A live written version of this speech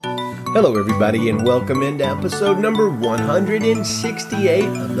Hello, everybody, and welcome into episode number 168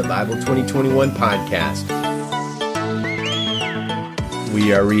 of the Bible 2021 podcast.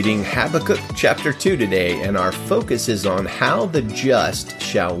 We are reading Habakkuk chapter 2 today, and our focus is on how the just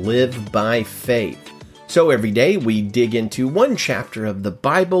shall live by faith. So every day we dig into one chapter of the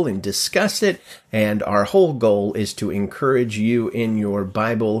Bible and discuss it, and our whole goal is to encourage you in your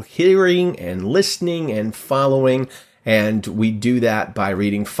Bible hearing and listening and following. And we do that by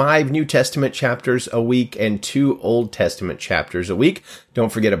reading 5 New Testament chapters a week and 2 Old Testament chapters a week.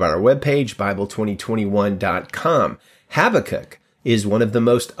 Don't forget about our webpage, Bible2021.com. Habakkuk is one of the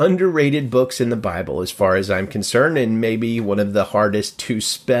most underrated books in the Bible as far as I'm concerned, and maybe one of the hardest to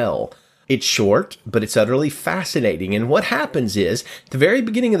spell. It's short, but it's utterly fascinating. And what happens is, at the very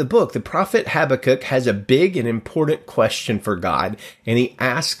beginning of the book, the prophet Habakkuk has a big and important question for God, and he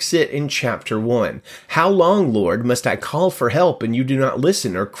asks it in chapter 1. How long, Lord, must I call for help and you do not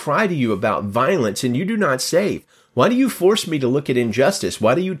listen, or cry to you about violence and you do not save? Why do you force me to look at injustice?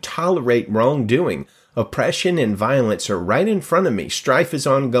 Why do you tolerate wrongdoing? Oppression and violence are right in front of me. Strife is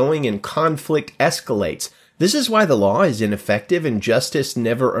ongoing and conflict escalates. This is why the law is ineffective and justice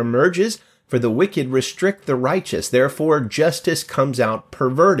never emerges, for the wicked restrict the righteous. Therefore, justice comes out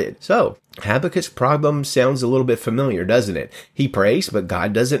perverted. So, Habakkuk's problem sounds a little bit familiar, doesn't it? He prays, but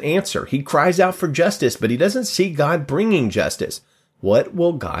God doesn't answer. He cries out for justice, but he doesn't see God bringing justice. What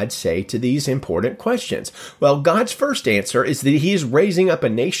will God say to these important questions? Well, God's first answer is that he is raising up a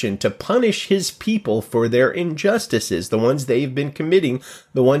nation to punish his people for their injustices, the ones they've been committing,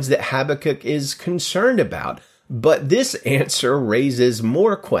 the ones that Habakkuk is concerned about. But this answer raises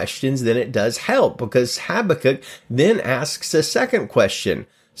more questions than it does help, because Habakkuk then asks a second question.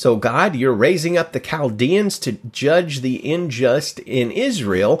 So God, you're raising up the Chaldeans to judge the unjust in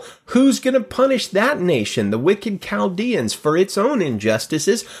Israel. Who's going to punish that nation, the wicked Chaldeans, for its own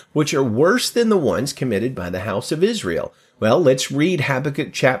injustices, which are worse than the ones committed by the house of Israel? Well, let's read Habakkuk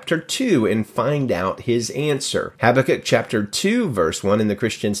chapter 2 and find out his answer. Habakkuk chapter 2, verse 1 in the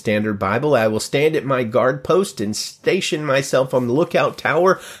Christian Standard Bible, I will stand at my guard post and station myself on the lookout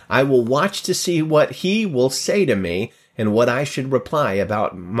tower. I will watch to see what he will say to me, and what I should reply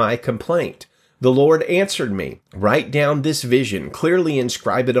about my complaint. The Lord answered me, write down this vision, clearly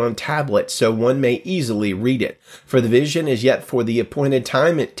inscribe it on tablets so one may easily read it. For the vision is yet for the appointed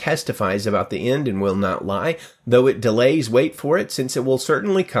time, it testifies about the end and will not lie. Though it delays, wait for it, since it will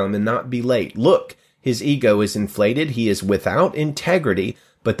certainly come and not be late. Look, his ego is inflated, he is without integrity,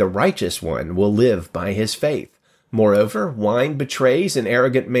 but the righteous one will live by his faith. Moreover, wine betrays, an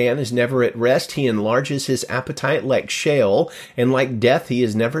arrogant man is never at rest. He enlarges his appetite like Sheol, and like death he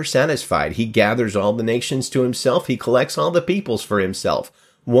is never satisfied. He gathers all the nations to himself. He collects all the peoples for himself.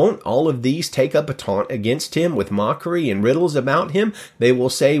 Won't all of these take up a taunt against him with mockery and riddles about him? They will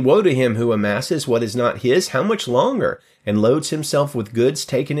say, woe to him who amasses what is not his. How much longer? And loads himself with goods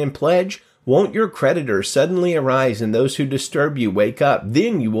taken in pledge. Won't your creditors suddenly arise and those who disturb you wake up?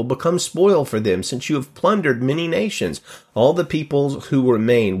 Then you will become spoil for them, since you have plundered many nations. All the peoples who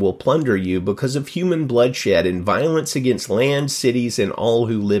remain will plunder you because of human bloodshed and violence against land, cities, and all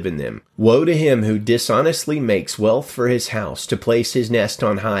who live in them. Woe to him who dishonestly makes wealth for his house, to place his nest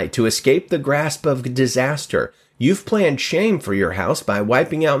on high, to escape the grasp of disaster. You've planned shame for your house by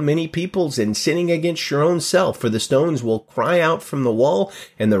wiping out many peoples and sinning against your own self, for the stones will cry out from the wall,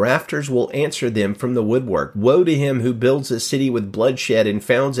 and the rafters will answer them from the woodwork. Woe to him who builds a city with bloodshed and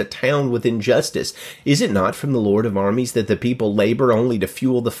founds a town with injustice. Is it not from the Lord of armies that the people labor only to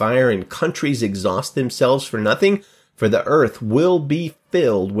fuel the fire, and countries exhaust themselves for nothing? For the earth will be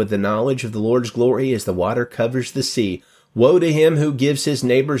filled with the knowledge of the Lord's glory as the water covers the sea. Woe to him who gives his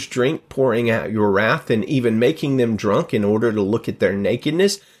neighbors drink, pouring out your wrath, and even making them drunk in order to look at their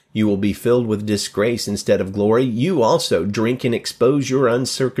nakedness. You will be filled with disgrace instead of glory. You also drink and expose your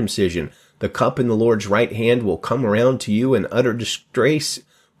uncircumcision. The cup in the Lord's right hand will come around to you, and utter disgrace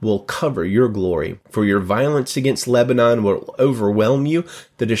will cover your glory. For your violence against Lebanon will overwhelm you.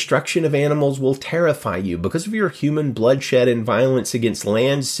 The destruction of animals will terrify you because of your human bloodshed and violence against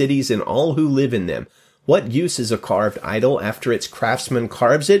lands, cities, and all who live in them. What use is a carved idol after its craftsman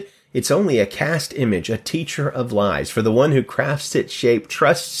carves it? It's only a cast image, a teacher of lies. For the one who crafts its shape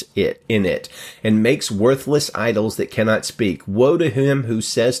trusts in it, and makes worthless idols that cannot speak. Woe to him who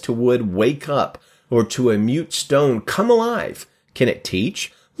says to wood, wake up, or to a mute stone, come alive. Can it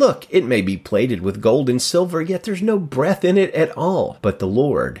teach? Look, it may be plated with gold and silver, yet there's no breath in it at all. But the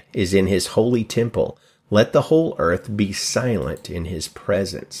Lord is in his holy temple. Let the whole earth be silent in his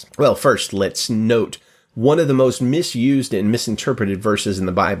presence. Well, first, let's note one of the most misused and misinterpreted verses in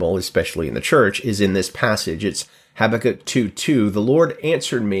the Bible, especially in the church, is in this passage. It's Habakkuk 2:2. The Lord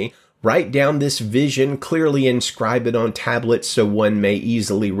answered me, Write down this vision, clearly inscribe it on tablets so one may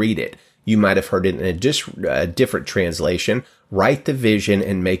easily read it. You might have heard it in a different translation. Write the vision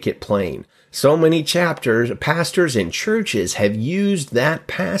and make it plain. So many pastors and churches have used that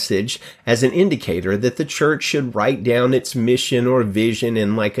passage as an indicator that the church should write down its mission or vision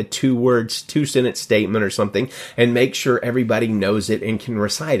in like a two-sentence statement or something and make sure everybody knows it and can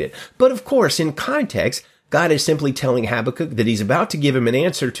recite it. But of course, in context, God is simply telling Habakkuk that he's about to give him an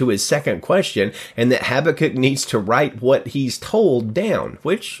answer to his second question and that Habakkuk needs to write what he's told down,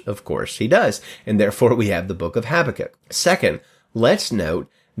 which, of course, he does. And therefore, we have the book of Habakkuk. Second, let's note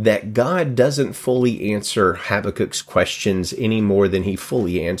that God doesn't fully answer Habakkuk's questions any more than he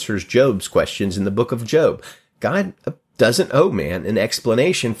fully answers Job's questions in the book of Job. God doesn't owe man an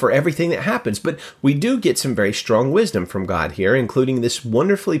explanation for everything that happens, but we do get some very strong wisdom from God here, including this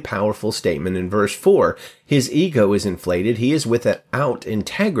wonderfully powerful statement in verse 4. His ego is inflated. He is without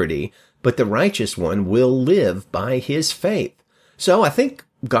integrity, but the righteous one will live by his faith. So I think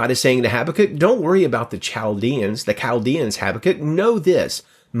God is saying to Habakkuk, don't worry about the Chaldeans, Habakkuk. Know this.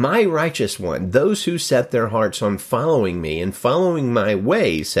 My righteous one, those who set their hearts on following me and following my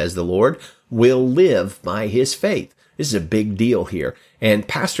ways, says the Lord, will live by his faith. This is a big deal here. And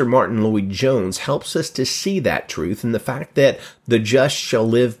Pastor Martin Lloyd-Jones helps us to see that truth and the fact that the just shall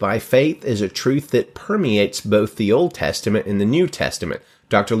live by faith is a truth that permeates both the Old Testament and the New Testament.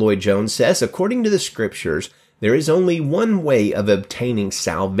 Dr. Lloyd-Jones says, according to the scriptures, there is only one way of obtaining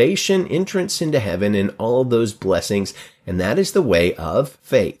salvation, entrance into heaven, and all those blessings, and that is the way of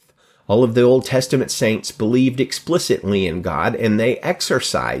faith. All of the Old Testament saints believed explicitly in God, and they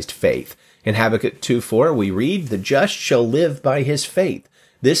exercised faith. In Habakkuk 2:4, we read, the just shall live by his faith.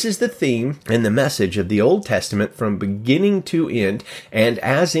 This is the theme and the message of the Old Testament from beginning to end, and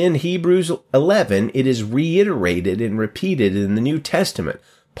as in Hebrews 11, it is reiterated and repeated in the New Testament.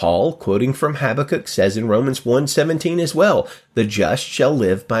 Paul, quoting from Habakkuk, says in Romans 1:17 as well, the just shall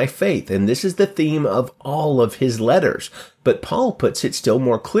live by faith. And this is the theme of all of his letters. But Paul puts it still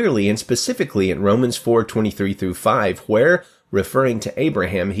more clearly and specifically in Romans 4:23 through 5, where, referring to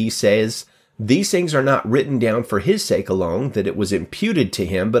Abraham, he says, these things are not written down for his sake alone, that it was imputed to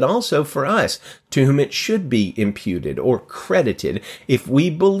him, but also for us, to whom it should be imputed or credited, if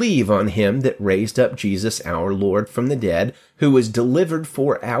we believe on him that raised up Jesus our Lord from the dead, who was delivered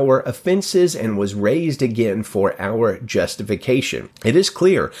for our offenses and was raised again for our justification. It is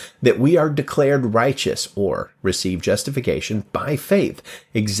clear that we are declared righteous or receive justification by faith,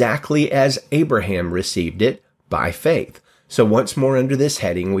 exactly as Abraham received it by faith. So once more under this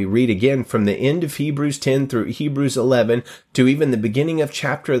heading, we read again from the end of Hebrews 10 through Hebrews 11 to even the beginning of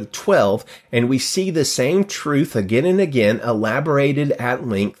chapter 12, and we see the same truth again and again elaborated at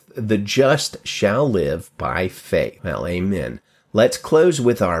length. The just shall live by faith. Well, amen. Let's close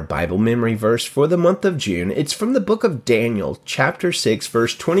with our Bible memory verse for the month of June. It's from the book of Daniel, chapter 6,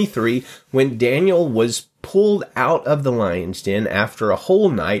 verse 23, when Daniel was pulled out of the lion's den after a whole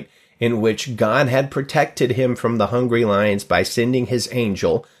night in which God had protected him from the hungry lions by sending his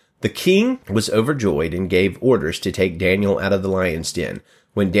angel. The king was overjoyed and gave orders to take Daniel out of the lion's den.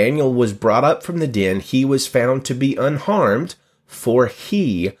 When Daniel was brought up from the den, he was found to be unharmed, for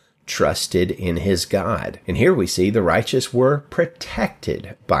he trusted in his God. And here we see the righteous were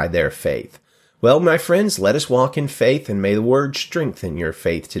protected by their faith. Well, my friends, let us walk in faith, and may the word strengthen your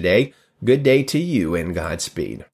faith today. Good day to you, and Godspeed.